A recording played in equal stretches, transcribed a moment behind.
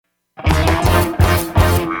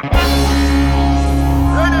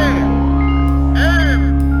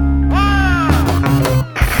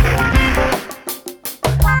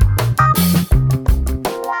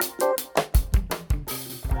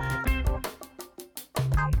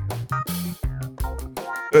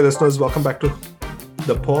Hey listeners, welcome back to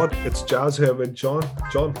the pod. It's Jazz here with John.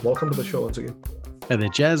 John, welcome to the show once again. Hey there,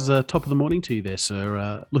 Jazz. Top of the morning to you there,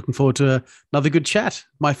 sir. Looking forward to another good chat.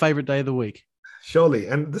 My favourite day of the week. Surely,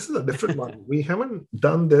 and this is a different one. We haven't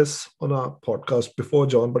done this on our podcast before,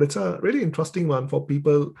 John, but it's a really interesting one for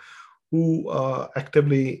people who are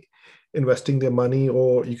actively investing their money,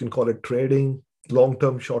 or you can call it trading,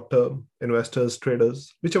 long-term, short-term investors,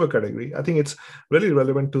 traders, whichever category. I think it's really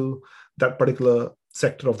relevant to that particular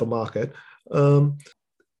sector of the market.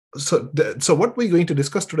 So what we're going to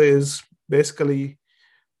discuss today is basically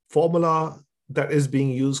formula that is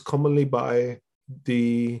being used commonly by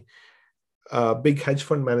the big hedge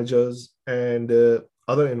fund managers and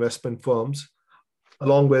other investment firms,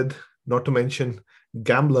 along with, not to mention,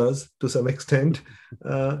 gamblers to some extent,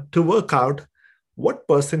 to work out what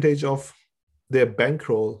percentage of their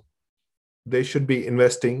bankroll they should be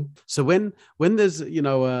investing. So when there's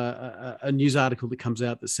a news article that comes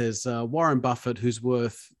out that says Warren Buffett, who's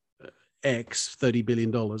worth X $30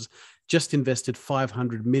 billion, just invested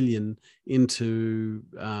 500 million into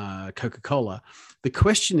Coca-Cola. The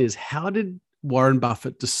question is, how did Warren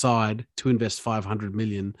Buffett decide to invest 500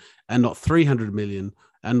 million and not 300 million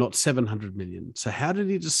and not 700 million? So how did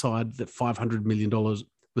he decide that $500 million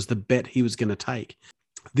was the bet he was going to take?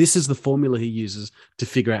 This is the formula he uses to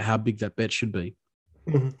figure out how big that bet should be.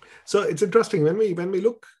 Mm-hmm. So it's interesting when we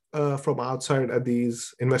look from outside at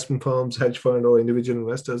these investment firms, hedge fund, or individual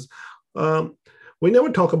investors. We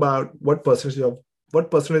never talk about what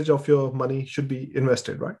percentage of your money should be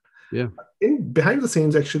invested, right? Yeah. Behind the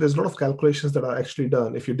scenes, actually, there's a lot of calculations that are actually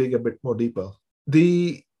done if you dig a bit more deeper.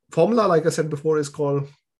 The formula, like I said before, is called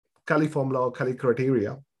Kelly formula or Kelly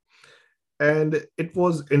criteria, and it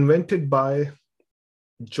was invented by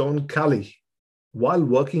John Kelly while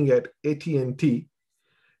working at AT&T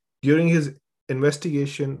during his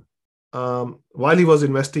investigation, while he was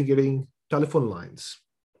investigating telephone lines.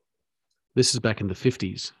 This is back in the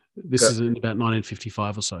 50s. This is in about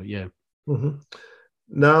 1955 or so, yeah. Mm-hmm.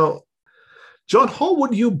 Now, John, how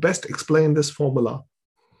would you best explain this formula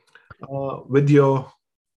with your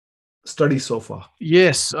study so far?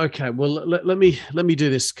 Yes. Okay. Well, let me do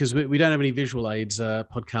this because we don't have any visual aids,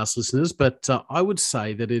 podcast listeners. But I would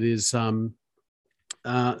say that it is. So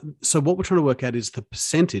what we're trying to work out is the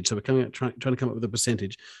percentage. So we're trying to come up with the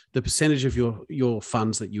percentage of your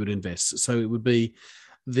funds that you would invest. So it would be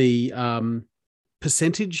the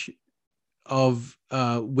percentage of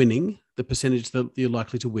winning, the percentage that you're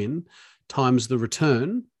likely to win, times the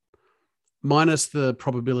return, minus the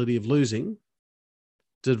probability of losing,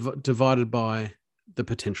 divided by the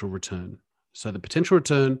potential return. So the potential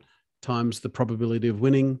return times the probability of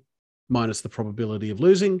winning minus the probability of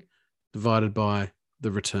losing, divided by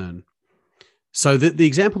the return. So the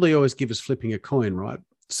example they always give is flipping a coin, right?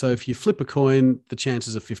 So if you flip a coin, the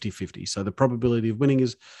chances are 50-50. So the probability of winning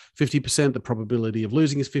is 50%, the probability of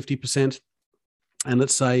losing is 50%. And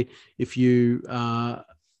let's say if you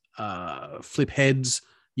flip heads,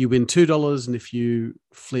 you win $2, and if you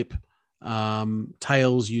flip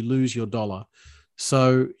tails, you lose your $1.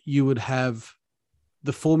 So you would have,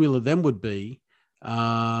 the formula then would be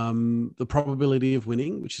the probability of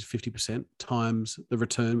winning, which is 50%, times the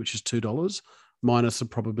return, which is $2, minus the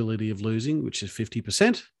probability of losing, which is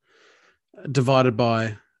 50%, divided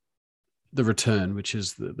by the return, which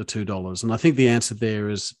is the $2. And I think the answer there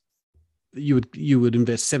is you would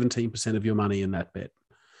invest 17% of your money in that bet.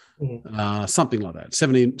 Mm-hmm. Something like that,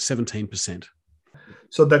 17%.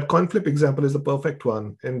 So that coin flip example is the perfect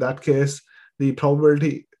one. In that case, the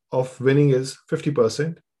probability of winning is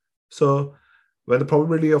 50%. So when the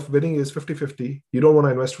probability of winning is 50-50, you don't want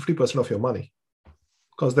to invest 50% of your money,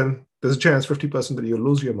 because then there's a chance 50% that you'll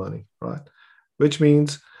lose your money, right? Which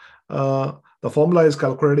means the formula is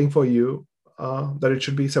calculating for you that it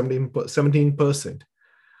should be 17%.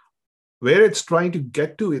 Where it's trying to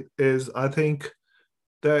get to it is, I think,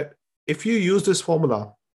 that if you use this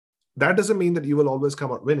formula, that doesn't mean that you will always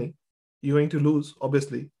come out winning. You're going to lose,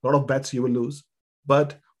 obviously. A lot of bets you will lose.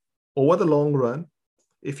 But over the long run,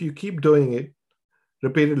 if you keep doing it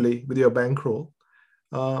repeatedly with your bankroll,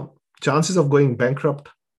 chances of going bankrupt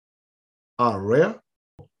are rare.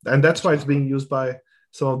 And that's why it's being used by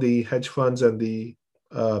some of the hedge funds and the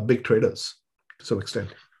big traders to some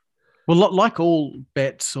extent. Well, like all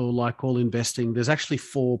bets or like all investing, there's actually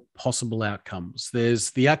 4 possible outcomes.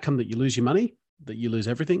 There's the outcome that you lose your money, that you lose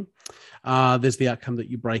everything. There's the outcome that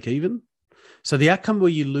you break even. So the outcome where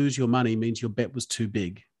you lose your money means your bet was too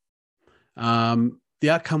big. The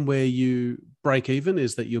outcome where you break even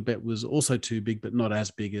is that your bet was also too big, but not as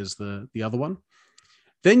big as the other one.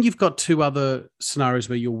 Then you've got 2 other scenarios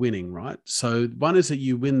where you're winning, right? So one is that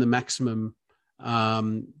you win the maximum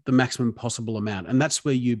the maximum possible amount. And that's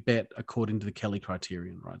where you bet according to the Kelly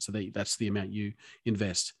criterion, right? So that's the amount you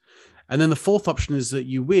invest. And then the fourth option is that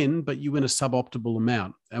you win, but you win a suboptimal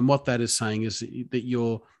amount. And what that is saying is that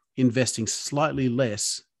you're investing slightly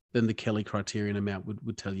less than the Kelly criterion amount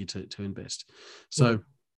would tell you to invest. So,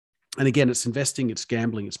 and again, it's investing, it's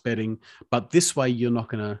gambling, it's betting, but this way you're not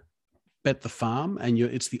going to bet the farm, and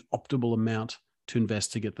it's the optimal amount to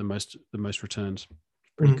invest to get the most returns.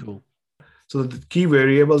 Pretty cool. So the key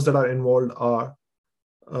variables that are involved are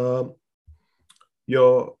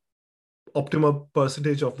your optimal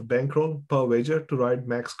percentage of the bankroll per wager to ride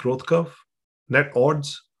max growth curve, net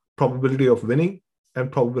odds, probability of winning,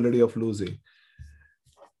 and probability of losing.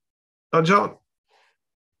 Now, John,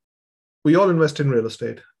 we all invest in real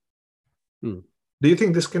estate. Do you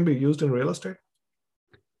think this can be used in real estate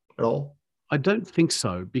at all? I don't think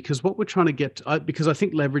so, because what we're trying to get, because I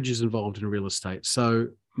think leverage is involved in real estate. So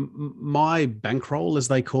my bankroll, as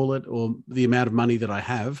they call it, or the amount of money that I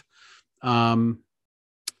have,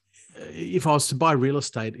 if I was to buy real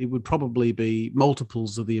estate, it would probably be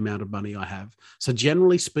multiples of the amount of money I have. So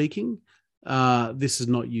generally speaking, this is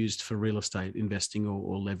not used for real estate investing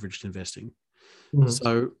or leveraged investing.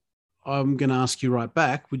 So I'm going to ask you right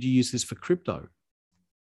back, would you use this for crypto?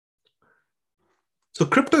 So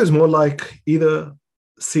crypto is more like either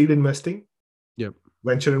seed investing,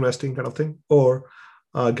 venture investing kind of thing, or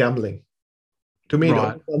gambling. To me,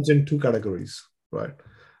 it comes in two categories, right?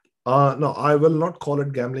 No, I will not call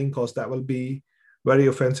it gambling because that will be very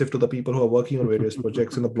offensive to the people who are working on various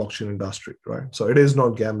projects in the blockchain industry, right? So it is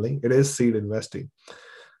not gambling, it is seed investing.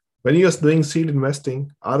 When you're doing seed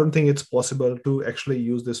investing, I don't think it's possible to actually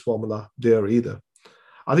use this formula there either.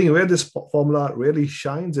 I think where this formula really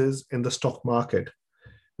shines is in the stock market,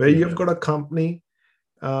 where you've got a company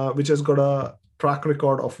which has got a track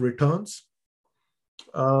record of returns,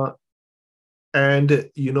 and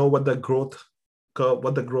you know what the growth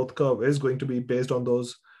curve is going to be based on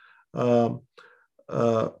those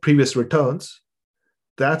previous returns.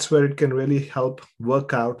 That's where it can really help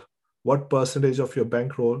work out what percentage of your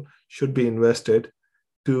bankroll should be invested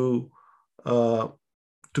to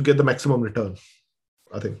get the maximum return,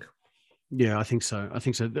 I think. Yeah, I think so.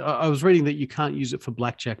 I was reading that you can't use it for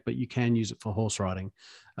blackjack, but you can use it for horse riding.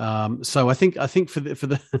 So I think for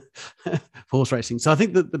the horse racing. So I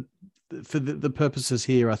think that for the purposes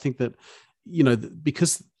here, I think that,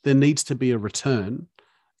 because there needs to be a return,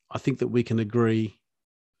 I think that we can agree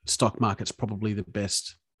stock market's probably the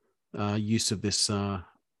best use of this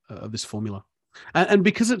formula. And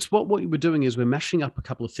because it's what we're doing is we're mashing up a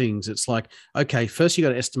couple of things. It's like, okay, first you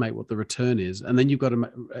got to estimate what the return is, and then you've got to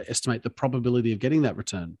estimate the probability of getting that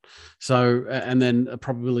return. So, and then a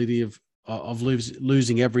probability of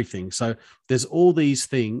losing everything. So there's all these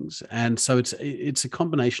things, and so it's a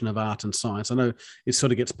combination of art and science. I know it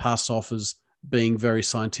sort of gets passed off as being very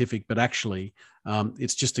scientific, but actually,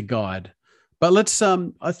 it's just a guide. But let's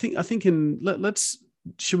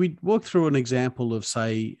should we walk through an example of,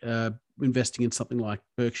 say, investing in something like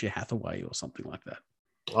Berkshire Hathaway or something like that?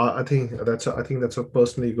 I think that's a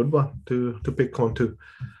personally good one to pick on too.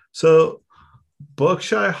 So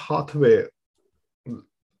Berkshire Hathaway,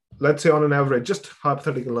 let's say on an average, just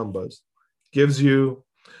hypothetical numbers, gives you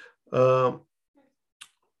 15%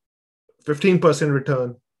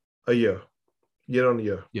 return a year on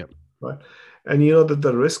year. Yep. Right. And you know that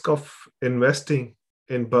the risk of investing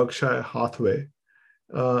in Berkshire Hathaway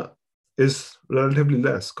is relatively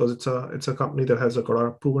less because it's a company that has got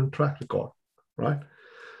a proven track record, right?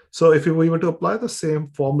 So if we were to apply the same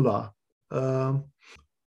formula,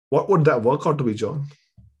 what would that work out to be, John?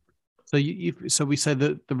 So so we say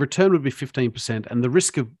that the return would be 15%, and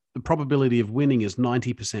the probability of winning is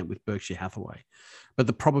 90% with Berkshire Hathaway, but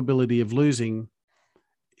the probability of losing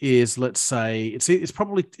is, let's say, it's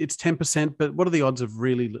 10%. But what are the odds of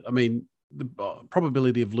really? I mean, the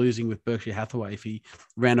probability of losing with Berkshire Hathaway if he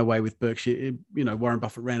ran away with Berkshire, Warren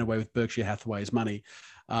Buffett ran away with Berkshire Hathaway's money.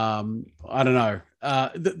 I don't know.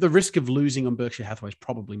 The risk of losing on Berkshire Hathaway is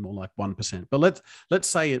probably more like 1%. But let's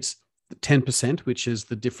say it's 10%, which is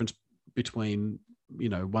the difference between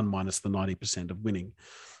 1 minus the 90% of winning.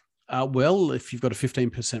 Well, if you've got a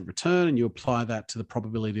 15% return and you apply that to the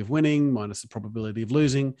probability of winning minus the probability of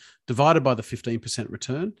losing, divided by the 15%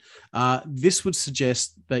 return, this would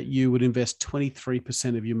suggest that you would invest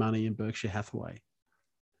 23% of your money in Berkshire Hathaway.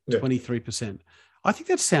 23%. I think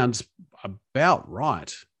that sounds about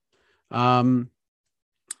right. Now,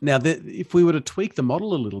 if we were to tweak the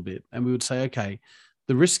model a little bit and we would say, okay,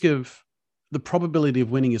 the probability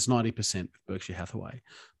of winning is 90% with Berkshire Hathaway,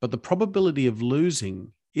 but the probability of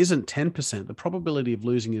losing isn't 10%. The probability of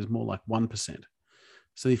losing is more like 1%.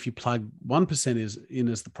 So if you plug 1% is in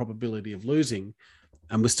as the probability of losing,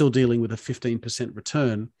 and we're still dealing with a 15%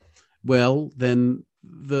 return, well, then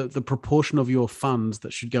the proportion of your funds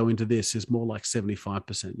that should go into this is more like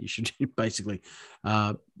 75%. You should basically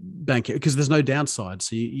bank it because there's no downside.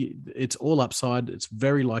 So it's all upside. It's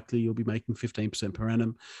very likely you'll be making 15% per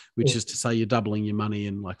annum, which is to say you're doubling your money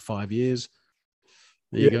in like 5 years.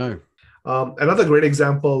 There you go. Another great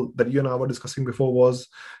example that you and I were discussing before was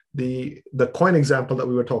the coin example that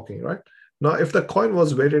we were talking, right? Now, if the coin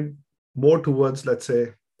was weighted more towards, let's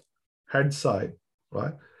say, head side,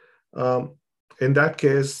 right? In that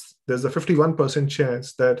case, there's a 51%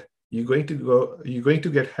 chance that you're going to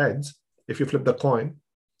get heads if you flip the coin,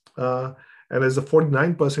 and there's a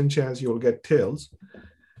 49% chance you'll get tails.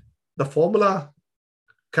 The formula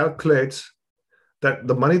calculates that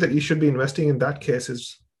the money that you should be investing in that case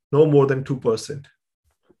is no more than 2%.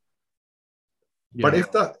 Yeah. But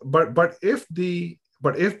if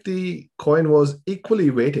the coin was equally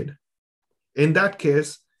weighted, in that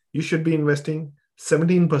case, you should be investing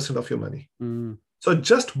 17% of your money. So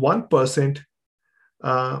just 1%,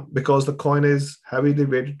 because the coin is heavily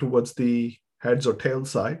weighted towards the heads or tail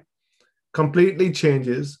side, completely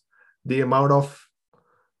changes the amount of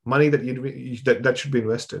money that should be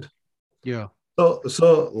invested. Yeah.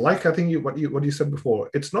 So like I think what you said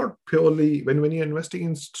before, it's not purely when you're investing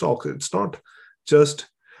in stocks, it's not just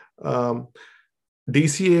DCA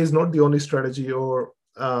is not the only strategy, or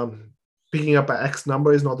picking up an X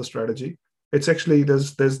number is not the strategy. It's actually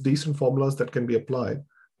there's decent formulas that can be applied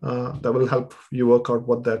that will help you work out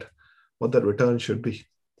what that return should be.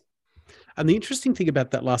 And the interesting thing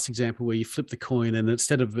about that last example where you flip the coin and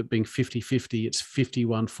instead of it being 50-50, it's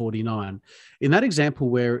 51-49. In that example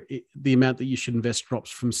where the amount that you should invest drops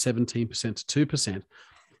from 17% to 2%,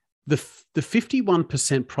 the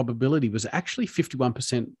 51% probability was actually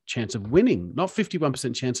 51% chance of winning, not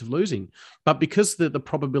 51% chance of losing. But because the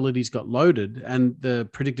probabilities got loaded and the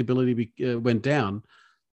predictability went down,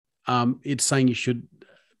 it's saying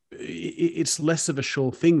it's less of a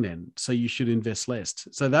sure thing then. So you should invest less.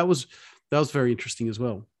 So that was very interesting as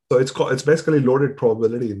well. So it's basically loaded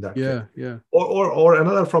probability in that case. Yeah. Or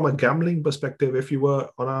another, from a gambling perspective, if you were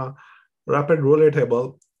on a rapid roulette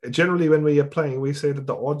table, generally when we are playing, we say that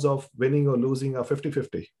the odds of winning or losing are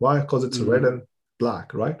 50-50. Why? Because it's red and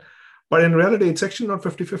black, right? But in reality, it's actually not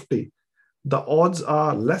 50-50. The odds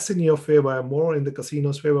are less in your favor, more in the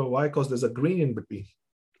casino's favor. Why? Because there's a green in between.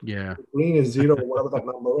 Yeah. Green is 0, whatever that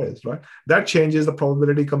number is, right? That changes the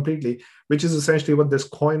probability completely, which is essentially what this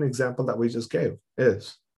coin example that we just gave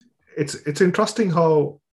is. It's interesting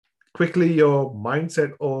how quickly your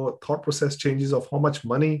mindset or thought process changes of how much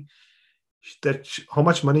money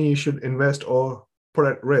you should invest or put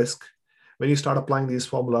at risk when you start applying these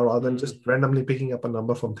formula rather than just randomly picking up a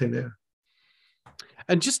number from thin air.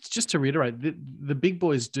 And just to reiterate, the big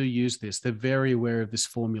boys do use this. They're very aware of this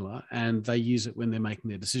formula and they use it when they're making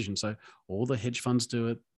their decision. So all the hedge funds do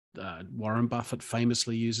it. Warren Buffett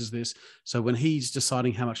famously uses this. So when he's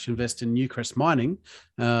deciding how much to invest in Newcrest Mining,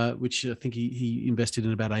 which I think he invested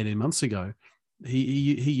in about 18 months ago,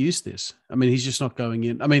 he used this. I mean, he's just not going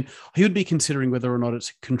in. I mean, he would be considering whether or not it's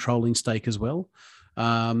a controlling stake as well.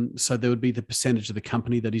 So there would be the percentage of the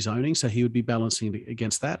company that he's owning. So he would be balancing it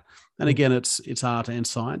against that. And again, it's art and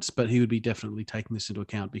science, but he would be definitely taking this into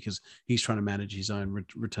account because he's trying to manage his own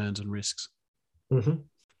returns and risks. Mm-hmm.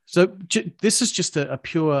 So this is just a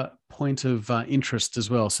pure point of interest as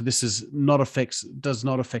well. So this does not affect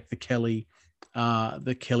the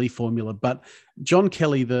Kelly formula, but John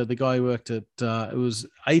Kelly, the guy who worked at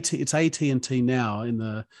it's AT&T now in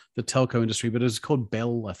the telco industry, but it was called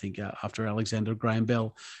Bell, I think, after Alexander Graham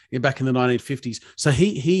Bell back in the 1950s. So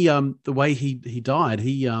he the way he died,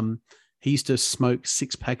 he used to smoke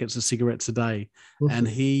 6 packets of cigarettes a day, and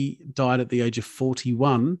he died at the age of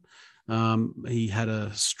 41. He had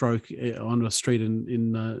a stroke on a street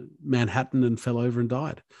in Manhattan and fell over and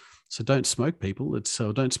died. So don't smoke, people.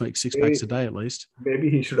 Don't smoke 6 packs a day at least. Maybe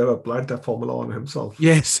he should have applied that formula on himself.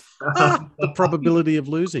 Yes. The probability of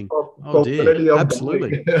losing. Oh dear.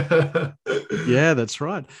 Absolutely. Yeah, that's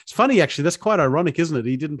right. It's funny, actually. That's quite ironic, isn't it?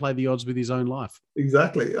 He didn't play the odds with his own life.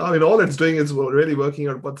 Exactly. I mean, all it's doing is really working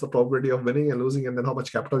out what's the probability of winning and losing, and then how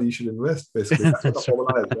much capital you should invest, basically. That's what the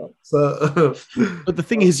formula is, right? So, but the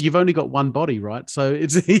thing is, you've only got one body, right? So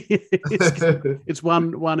it's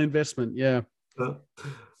one investment. Yeah.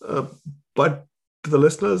 But to the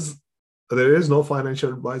listeners, there is no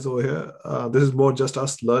financial advice over here. This is more just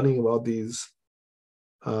us learning about these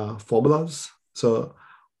formulas. So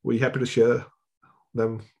we're happy to share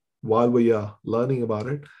them while we are learning about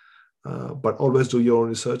it. But always do your own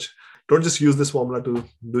research. Don't just use this formula to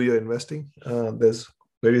do your investing. There's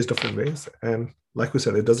various different ways. And like we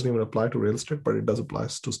said, it doesn't even apply to real estate, but it does apply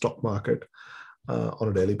to stock market on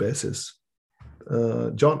a daily basis.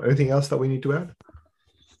 John, anything else that we need to add?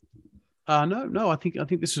 No. I think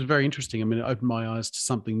this is very interesting. I mean, it opened my eyes to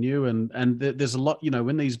something new, and there's a lot. You know,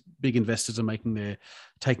 when these big investors are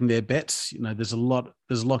taking their bets, you know, there's a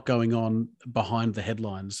lot going on behind the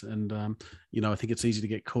headlines, and you know, I think it's easy to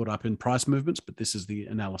get caught up in price movements, but this is the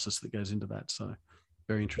analysis that goes into that. So,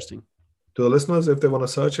 very interesting. To the listeners, if they want to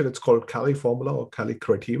search it, it's called Cali Formula or Cali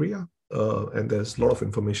Criteria, and there's a lot of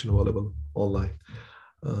information available online.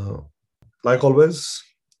 Like always,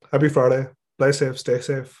 happy Friday. Play safe, stay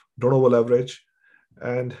safe, don't over leverage,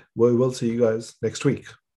 and we will see you guys next week.